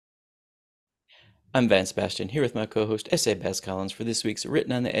I'm Van Sebastian here with my co-host S.A. Baz Collins for this week's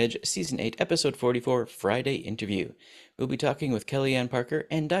Written on the Edge Season 8, Episode 44, Friday Interview. We'll be talking with Kellianne Parker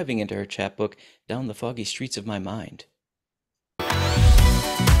and diving into her chapbook, Down the Foggy Streets of My Mind.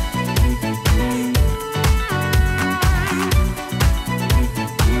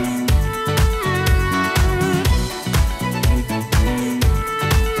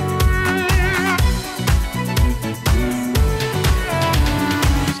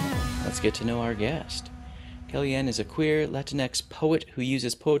 Let's get to know our guest. Kellianne is a queer Latinx poet who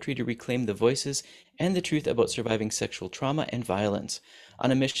uses poetry to reclaim the voices and the truth about surviving sexual trauma and violence.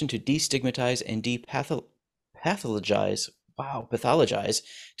 On a mission to destigmatize and pathologize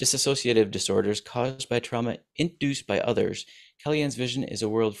dissociative disorders caused by trauma induced by others, Kellianne's vision is a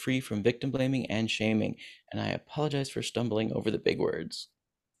world free from victim blaming and shaming. And I apologize for stumbling over the big words.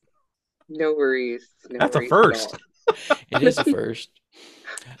 No That's a worries at first. all. It is a first.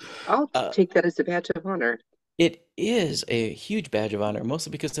 I'll Uh, take that as a badge of honor. It is a huge badge of honor,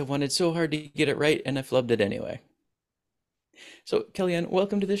 mostly because I wanted so hard to get it right and I flubbed it anyway. So, Kellyanne,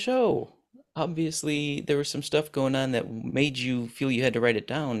 welcome to the show. Obviously, there was some stuff going on that made you feel you had to write it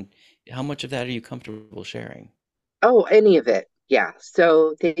down. How much of that are you comfortable sharing? Oh, any of it. Yeah.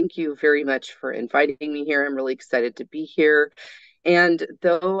 So thank you very much for inviting me here. I'm really excited to be here. And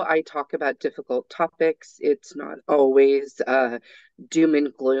though I talk about difficult topics, it's not always doom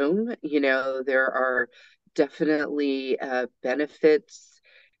and gloom. There are definitely benefits,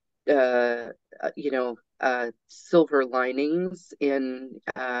 silver linings in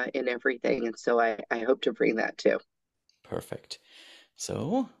everything. And so I hope to bring that too. Perfect.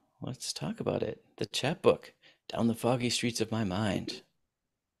 So, let's talk about it. The chapbook, Down the Foggy Streets of My Mind.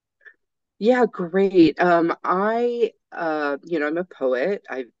 Yeah, great. I'm a poet.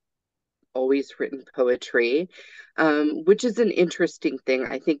 I've always written poetry, which is an interesting thing.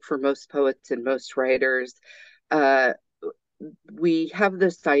 I think for most poets and most writers, uh, we have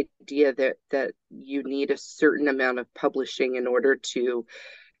this idea that you need a certain amount of publishing in order to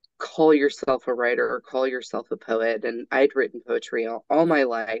call yourself a writer or call yourself a poet. And I'd written poetry all my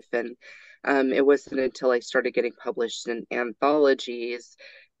life, and it wasn't until I started getting published in anthologies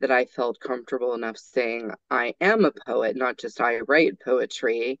that I felt comfortable enough saying I am a poet, not just I write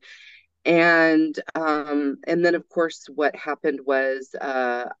poetry. And then of course what happened was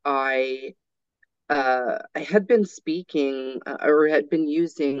I had been speaking or had been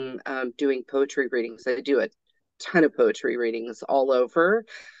using doing poetry readings. I do a ton of poetry readings all over.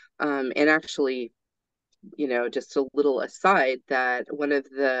 And actually, just a little aside, that one of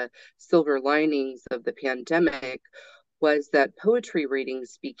the silver linings of the pandemic was that poetry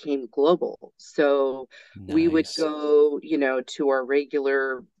readings became global. So we would Nice. go, to our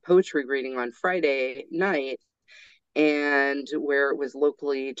regular poetry reading on Friday night, and where it was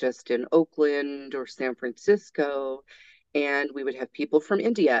locally just in Oakland or San Francisco. And we would have people from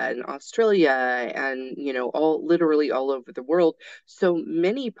India and Australia and, all literally all over the world. So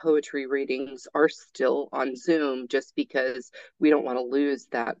many poetry readings are still on Zoom just because we don't want to lose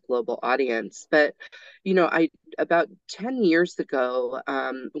that global audience. But, I about 10 years ago,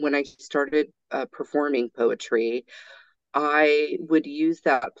 when I started performing poetry, I would use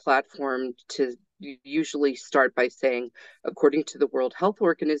that platform to usually start by saying, according to the World Health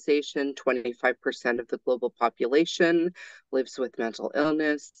Organization, 25% of the global population lives with mental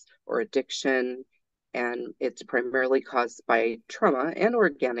illness or addiction, and it's primarily caused by trauma and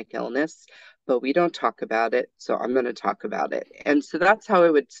organic illness, but we don't talk about it, so I'm going to talk about it. And so that's how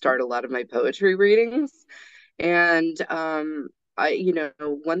I would start a lot of my poetry readings. And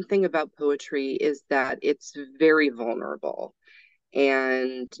one thing about poetry is that it's very vulnerable.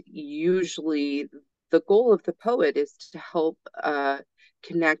 And usually the goal of the poet is to help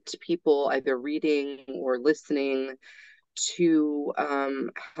connect people either reading or listening to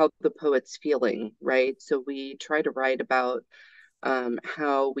how the poet's feeling, right? So we try to write about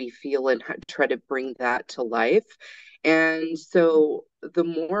how we feel and try to bring that to life. And so the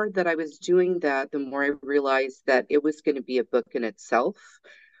more that I was doing that, the more I realized that it was going to be a book in itself.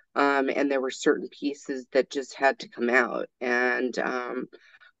 And there were certain pieces that just had to come out. And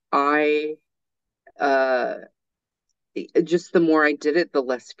I uh, just the more I did it, the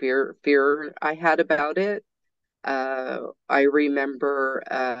less fear I had about it. I remember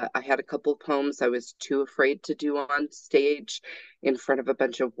I had a couple of poems I was too afraid to do on stage in front of a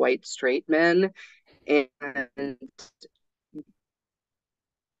bunch of white straight men, and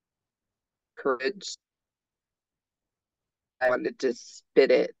courage. I wanted to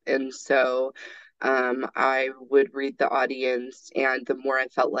spit it. And so I would read the audience, and the more I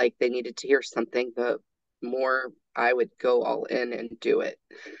felt like they needed to hear something, the more I would go all in and do it.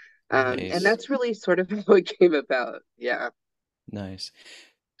 And Nice. that's really sort of how it came about. Yeah. Nice.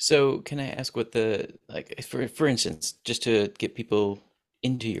 So, can I ask what the like for instance, just to get people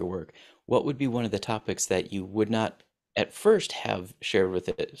into your work, what would be one of the topics that you would not at first have shared with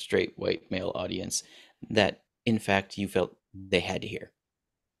a straight white male audience that in fact you felt they had to hear?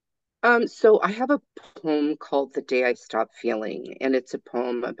 So I have a poem called The Day I Stopped Feeling, and it's a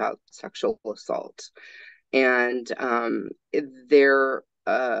poem about sexual assault. And there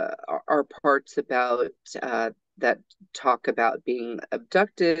are parts about that talk about being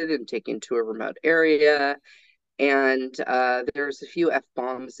abducted and taken to a remote area. And there's a few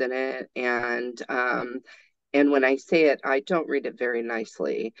F-bombs in it. And when I say it, I don't read it very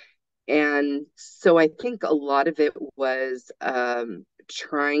nicely. And so I think a lot of it was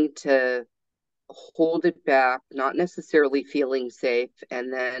trying to hold it back, not necessarily feeling safe,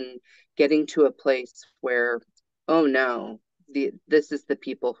 and then getting to a place where, oh no, this is the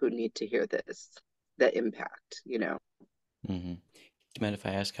people who need to hear this, the impact, you know. Hmm. Do you mind if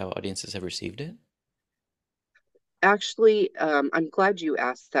I ask how audiences have received it? Actually, I'm glad you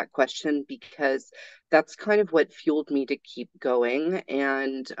asked that question because that's kind of what fueled me to keep going.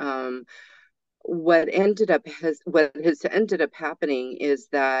 And what has ended up happening is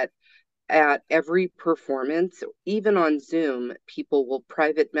that at every performance, even on Zoom, people will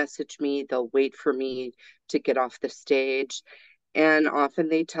private message me. They'll wait for me to get off the stage. And often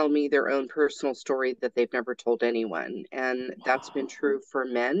they tell me their own personal story that they've never told anyone. And that's been Wow. true for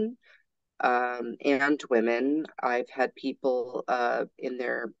men and women. I've had people in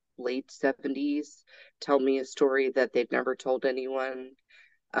their late 70s tell me a story that they've never told anyone.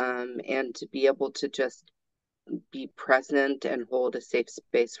 And to be able to just be present and hold a safe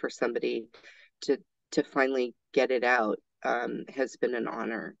space for somebody to to finally get it out has been an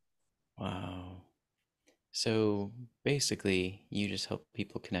honor. Wow. So basically, you just help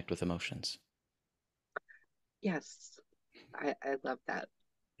people connect with emotions. Yes, I love that.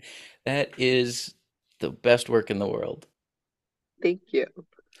 That is the best work in the world. Thank you.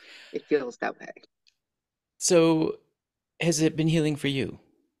 It feels that way. So, has it been healing for you?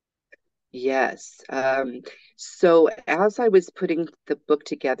 Yes. So as I was putting the book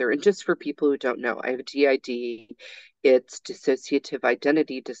together, and just for people who don't know, I have DID. It's dissociative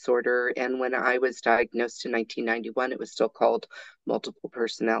identity disorder. And when I was diagnosed in 1991, it was still called multiple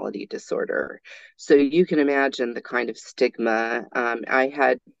personality disorder. So you can imagine the kind of stigma. I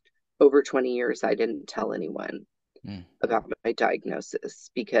had over 20 years, I didn't tell anyone Mm. about my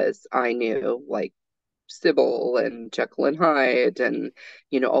diagnosis because I knew, like, Sybil and Jekyll and Hyde and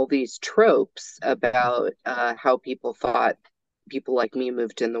all these tropes about how people thought people like me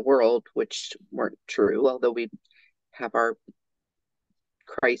moved in the world, which weren't true, although we have our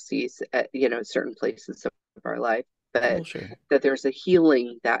crises at certain places of our life, Oh, but sure. that there's a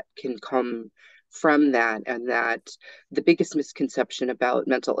healing that can come from that, and that the biggest misconception about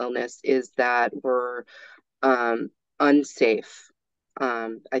mental illness is that we're um, unsafe.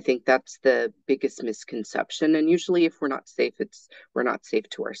 I think that's the biggest misconception. And usually, if we're not safe, it's we're not safe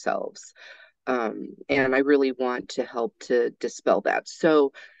to ourselves. And I really want to help to dispel that.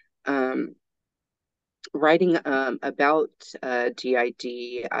 So, um, writing about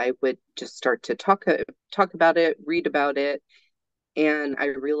DID, I would just start to talk about it, read about it, and I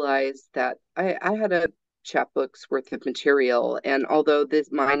realized that I had a chapbook's worth of material. And although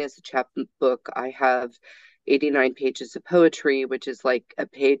this mine is a chapbook, I have 89 pages of poetry, which is like a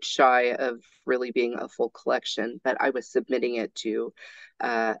page shy of really being a full collection. But I was submitting it to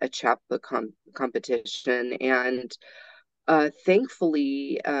a chapbook competition, and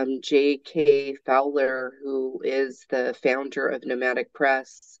thankfully, J.K. Fowler, who is the founder of Nomadic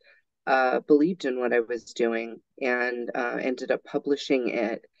Press, believed in what I was doing and ended up publishing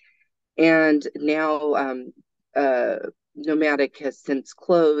it. And now Nomadic has since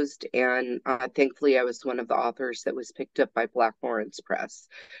closed, and thankfully, I was one of the authors that was picked up by Black Lawrence Press.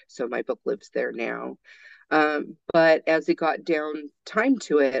 So my book lives there now. But as it got down time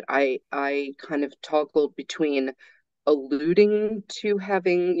to it, I kind of toggled between alluding to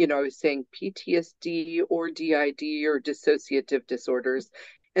having, I was saying PTSD or DID or dissociative disorders,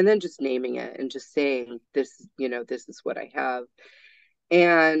 and then just naming it and just saying this, this is what I have.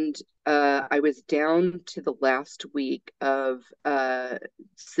 And I was down to the last week of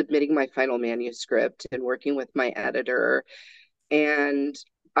submitting my final manuscript and working with my editor, and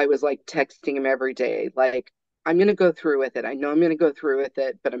I was like texting him every day, like, I'm going to go through with it. I know I'm going to go through with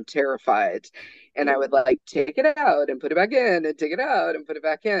it, but I'm terrified. And I would like take it out and put it back in and take it out and put it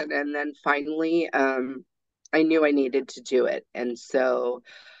back in. And then finally, I knew I needed to do it. And so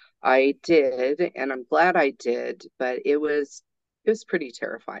I did, and I'm glad I did, but it was It was pretty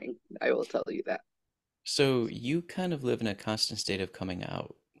terrifying, I will tell you that. So you kind of live in a constant state of coming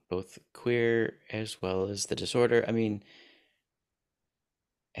out, both queer as well as the disorder. I mean,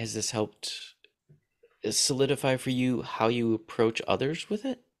 has this helped solidify for you how you approach others with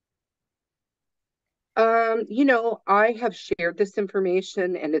it? I have shared this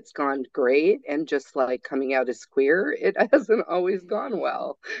information and it's gone great. And just like coming out as queer, it hasn't always gone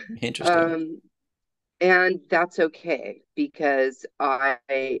well. Interesting. Um, and that's okay because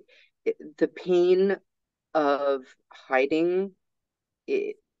the pain of hiding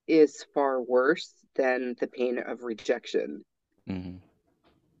it is far worse than the pain of rejection. Hmm.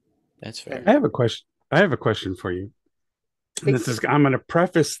 That's And fair. I have a question. I have a question for you. And thank this you. is I'm going to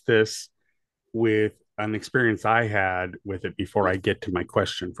preface this with an experience I had with it before I get to my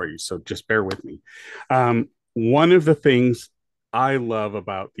question for you. So just bear with me. One of the things I love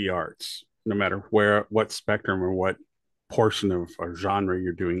about the arts, no matter what spectrum or what portion of or genre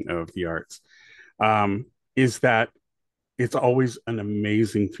you're doing of the arts, is that it's always an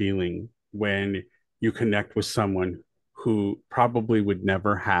amazing feeling when you connect with someone who probably would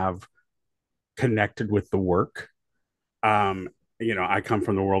never have connected with the work. um, I come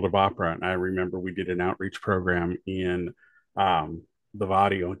from the world of opera, and I remember we did an outreach program in the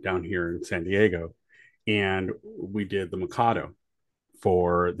Vadio down here in San Diego, and we did the Mikado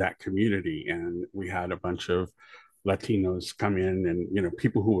for that community, and we had a bunch of Latinos come in, and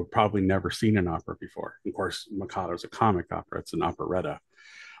people who have probably never seen an opera before. Of course, Mikado is a comic opera; it's an operetta,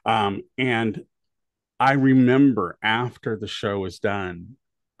 and I remember after the show was done,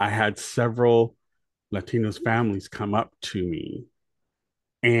 I had several Latinos families come up to me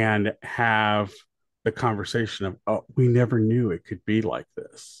and have the conversation of, oh, we never knew it could be like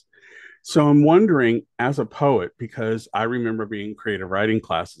this. So I'm wondering, as a poet, because I remember being creative writing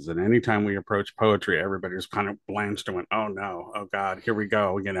classes, and anytime we approach poetry, everybody was kind of blanched and went, oh no, oh God, here we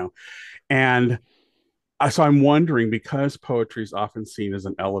go. And so I'm wondering, because poetry is often seen as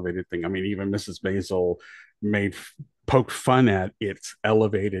an elevated thing. I mean, even Mrs. Maisel made poked fun at its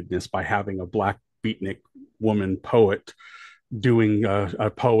elevatedness by having a black beatnik woman poet doing a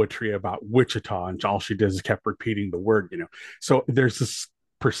poetry about Wichita, and all she did is kept repeating the word. So there's this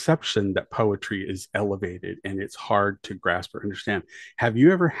perception that poetry is elevated and it's hard to grasp or understand. Have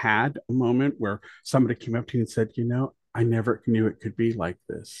you ever had a moment where somebody came up to you and said, I never knew it could be like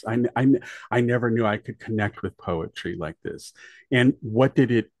this. I never knew I could connect with poetry like this. And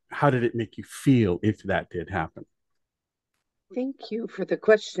how did it make you feel if that did happen? Thank you for the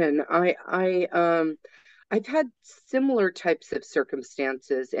question. I've had similar types of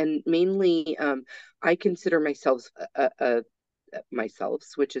circumstances, and mainly, I consider myself,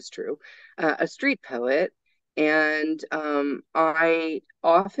 which is true, a street poet, and I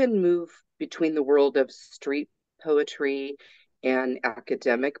often move between the world of street poetry and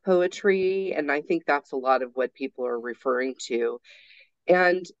academic poetry, and I think that's a lot of what people are referring to.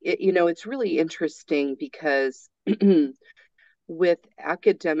 And it's really interesting because with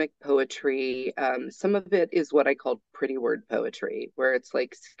academic poetry, some of it is what I call pretty word poetry, where it's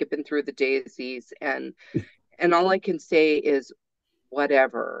like skipping through the daisies, and all I can say is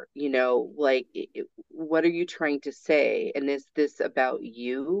whatever, like what are you trying to say? And is this about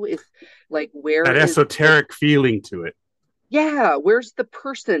you? Is like where That is the esoteric feeling to it. yeah, where's the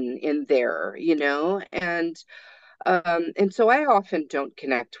person in there, and so I often don't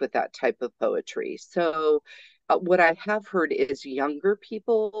connect with that type of poetry. So, what I have heard is younger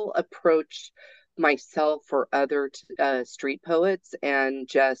people approach myself or other street poets and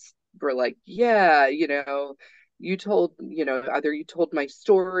just were like, yeah, either you told my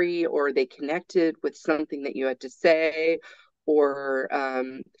story or they connected with something that you had to say, or,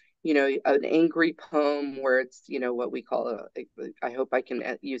 an angry poem where it's, what we call I hope I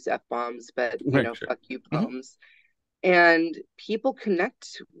can use F bombs, but, Right, sure. fuck you Hmm. poems, and people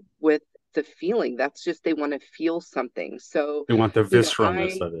connect with the feeling. That's just they want to feel something. So They want the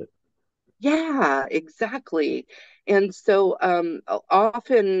visceralness I of it. yeah, exactly. And so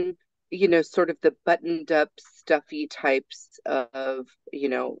often, sort of the buttoned up stuffy types of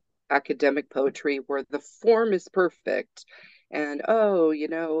academic poetry where the form is perfect, and oh,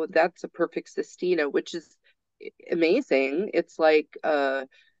 that's a perfect sestina, which is amazing. It's like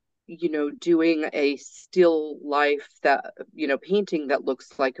doing a still life that, painting that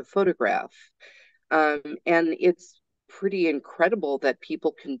looks like a photograph. And it's pretty incredible that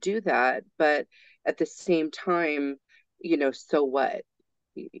people can do that. But at the same time, so what?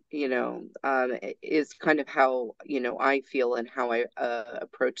 Is kind of how, I feel and how I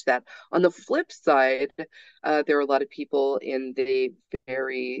approach that. On the flip side, there are a lot of people in the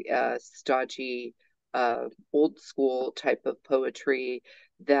very stodgy old school type of poetry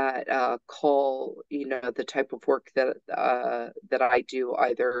that call, the type of work that I do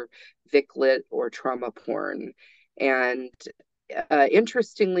either Vic Lit or trauma porn. And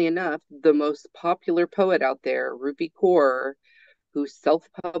interestingly enough, the most popular poet out there, Ruby Kaur, who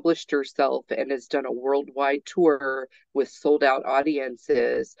self-published herself and has done a worldwide tour with sold-out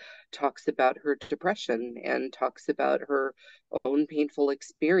audiences, talks about her depression and talks about her own painful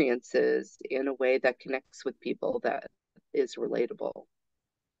experiences in a way that connects with people, that is relatable.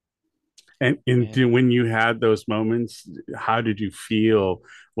 And Yeah. when you had those moments, how did you feel?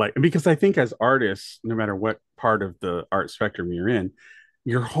 Like, because I think as artists, no matter what part of the art spectrum you're in,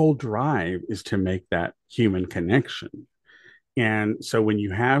 your whole drive is to make that human connection. And so when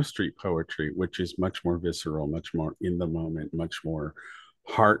you have street poetry, which is much more visceral, much more in the moment, much more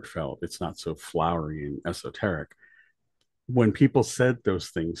heartfelt, it's not so flowery and esoteric. When people said those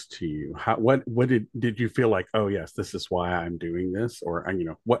things to you, what did you feel like? Oh yes, this is why I'm doing this, or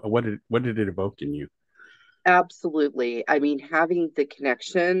what did it evoke in you? Absolutely. I mean, having the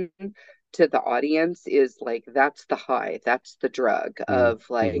connection to the audience is like, that's the high, that's the drug of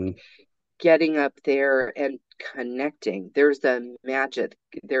like Mm-hmm. getting up there and connecting. There's a magic,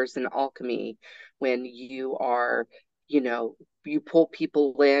 there's an alchemy when you are, you know, you pull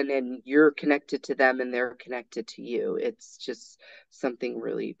people in and you're connected to them and they're connected to you. It's just something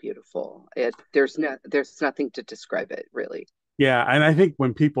really beautiful. There's nothing to describe it really. Yeah, and I think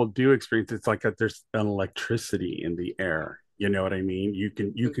when people do experience it, it's like there's an electricity in the air. You know what I mean? You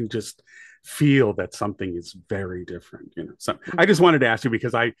can just feel that something is very different. So I just wanted to ask you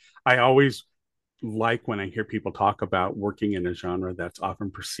because I always like when I hear people talk about working in a genre that's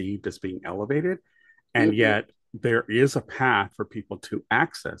often perceived as being elevated, and Mm-hmm. yet there is a path for people to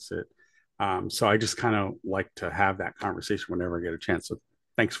access it. So I just kind of like to have that conversation whenever I get a chance. So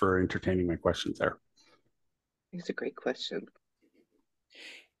thanks for entertaining my questions there. It's a great question.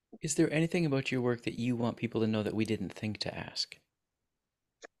 Is there anything about your work that you want people to know that we didn't think to ask?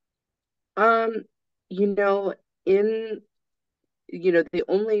 Um, you know, in the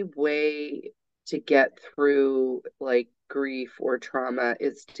only way to get through like grief or trauma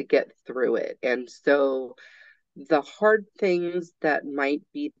is to get through it. And so the hard things that might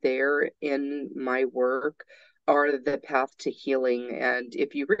be there in my work are the path to healing. And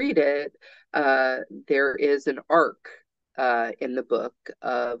if you read it, there is an arc in the book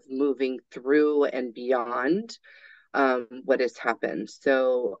of moving through and beyond what has happened.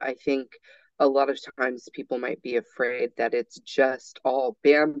 So I think a lot of times people might be afraid that it's just all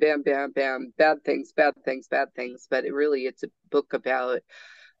bam, bam, bam, bam, bad things, bad things, bad things. But it's a book about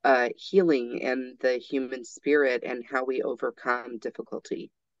healing and the human spirit and how we overcome difficulty.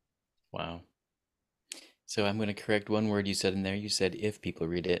 Wow. So I'm going to correct one word you said in there. You said if people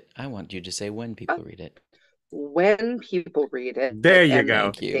read it. I want you to say when Uh, people read it. when people read it, There you and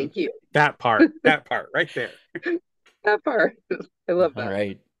go. Thank you. thank you, That part right there. that part. I love All that.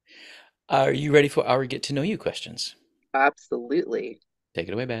 right. Are you ready for our get to know you questions? Absolutely. Take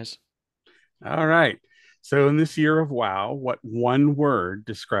it away, Baz. All right. So in this year of wow, what one word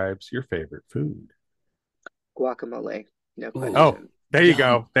describes your favorite food? Guacamole, no Ooh, Oh, question. there you yum.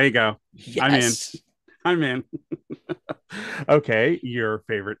 go. There you go. I'm in. Yes. I'm in. Okay, your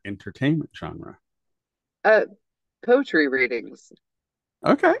favorite entertainment genre. Uh, Poetry readings.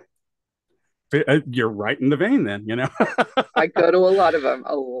 Okay. You're right in the vein then. I go to a lot of them,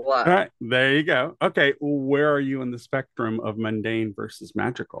 a All lot. right, there you go. Okay, where are you in the spectrum of mundane versus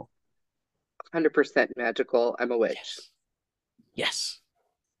magical? 100% magical. I'm a witch. Yes. Yes.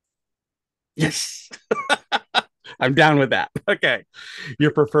 Yes, I'm down with that. Okay,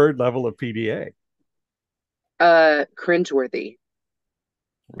 your preferred level of PDA. Cringeworthy.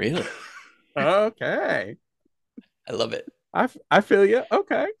 Really? Okay, I love it. I feel you.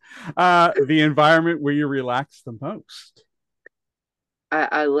 Okay, the environment where you relax the most.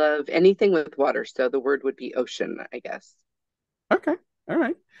 I love anything with water, so the word would be ocean, I guess. Okay, all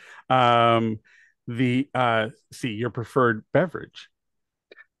right. Um, the see your preferred beverage.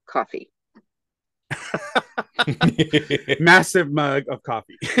 Coffee. Massive mug of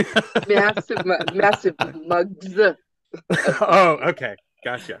coffee. Massive mugs of Oh, coffee. okay,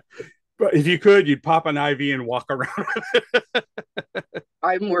 gotcha. But if you could, you'd pop an IV and walk around.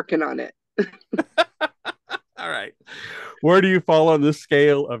 I'm working on it. All right. Where do you fall on the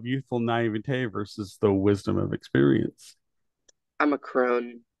scale of youthful naivete versus the wisdom of experience? I'm a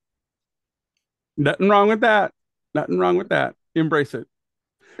crone. Nothing wrong with that. Nothing wrong with that. Embrace it.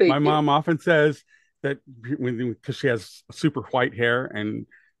 My Thank you. mom often says that because she has super white hair and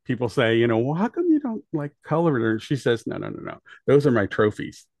people say, well, how come you don't like color it? And she says, no, no, no, no. Those are my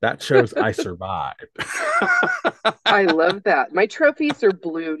trophies. That shows I survived. I love that. My trophies are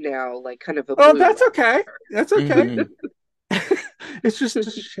blue now, like kind of a Oh, blue that's lavender. okay. That's okay. Mhm. It's just a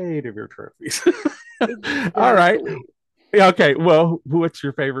shade of your trophies. All right. Exactly. Okay. Well, what's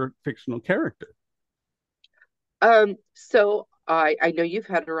your favorite fictional character? So I know you've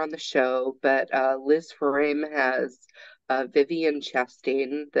had her on the show, but Liz Frame has Vivian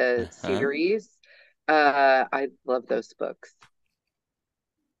Chastain, the Uh-huh. series. I love those books.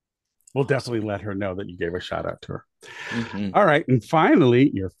 We'll definitely Awesome. let her know that you gave a shout out to her. Hmm. All right. And finally,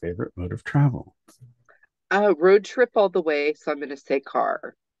 your favorite mode of travel. Road trip all the way, so I'm gonna say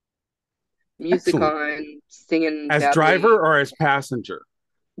car. Music Excellent. on, singing As driver badly, or as passenger?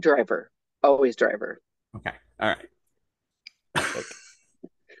 driver. Always driver. Okay. All right. Epic.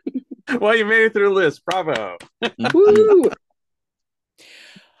 Well, you made it through the list. Bravo. Hmm. Woo!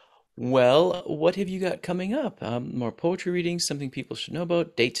 Well, what have you got coming up? More poetry readings, something people should know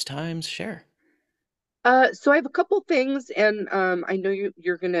about, dates, times, share. So I have a couple things, and I know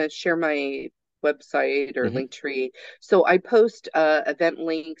you're gonna share my website or Hmm. link tree. So I post event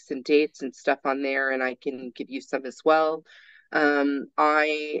links and dates and stuff on there, and I can give you some as well.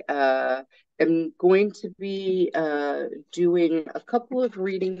 I am going to be doing a couple of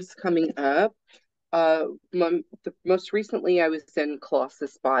readings coming up. Most recently, I was in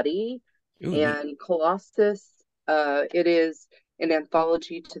Colossus Body, Ooh, neat. and Colossus, it is an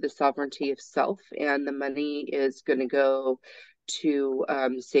anthology to the sovereignty of self, and the money is going to go to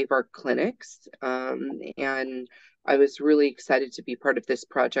save our clinics. And I was really excited to be part of this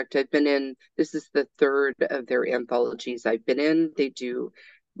project. This is the third of their anthologies I've been in.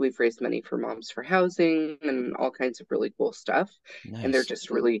 We've raised money for Moms for Housing and all kinds of really cool stuff. And they're Nice. just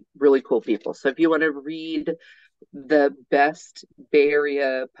really, really cool people. So if you want to read the best Bay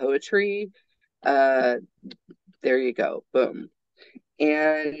Area poetry, uh, there you go. Boom.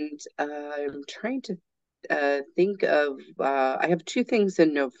 And I'm trying to think of, I have two things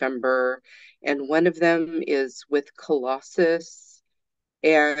in November, and one of them is with Colossus.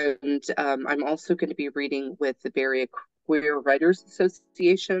 And I'm also going to be reading with the Bay Area Queer Writers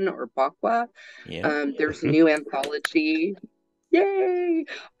Association, or BACWA. Yep. There's a new anthology. Yay!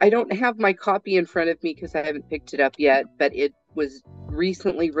 I don't have my copy in front of me because I haven't picked it up yet, but it was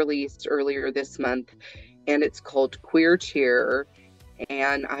recently released earlier this month, and it's called Queer Cheer.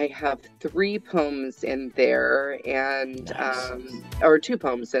 And I have three poems in there, and Nice. or two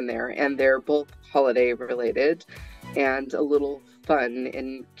poems in there, and they're both holiday related and a little fun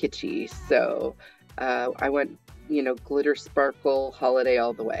and kitschy. So I went, glitter sparkle holiday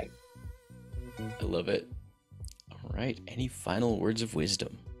all the way. I love it. All right. Any final words of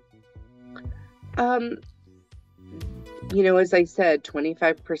wisdom? Um, as I said,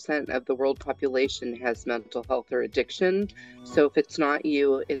 25% of the world population has mental health or addiction. So if it's not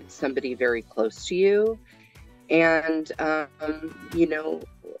you, it's somebody very close to you. And,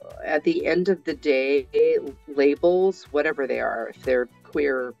 at the end of the day, labels, whatever they are, if they're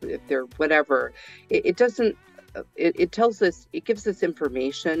queer, if they're whatever, it doesn't, it tells us, it gives us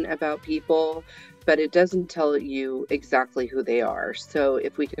information about people, but it doesn't tell you exactly who they are. So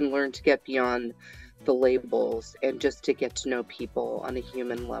if we can learn to get beyond the labels and just to get to know people on a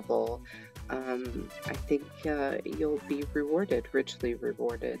human level, I think you'll be rewarded, richly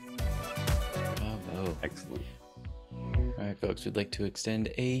rewarded. Bravo. Excellent. All right, folks, we'd like to extend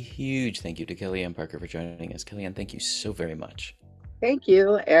a huge thank you to Kelliane Parker for joining us. Kelliane, thank you so very much. Thank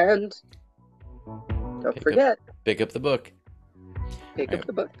you. And don't forget, Pick up the book. pick All up right.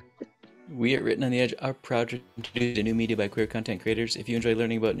 the book. We at Written on the Edge are proud to introduce a new media by queer content creators. If you enjoy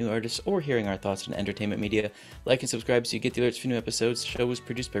learning about new artists or hearing our thoughts on entertainment media, like and subscribe so you get the alerts for new episodes. The show was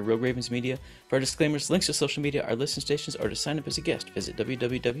produced by Rogue Ravens Media. For our disclaimers, links to social media, our listen stations, or to sign up as a guest, visit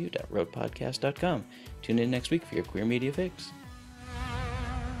www.roadpodcast.com. Tune in next week for your queer media fix.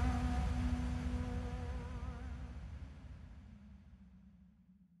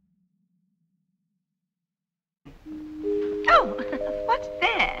 Oh, what's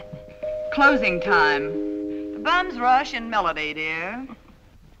that? Closing time. The bums rush in melody, dear.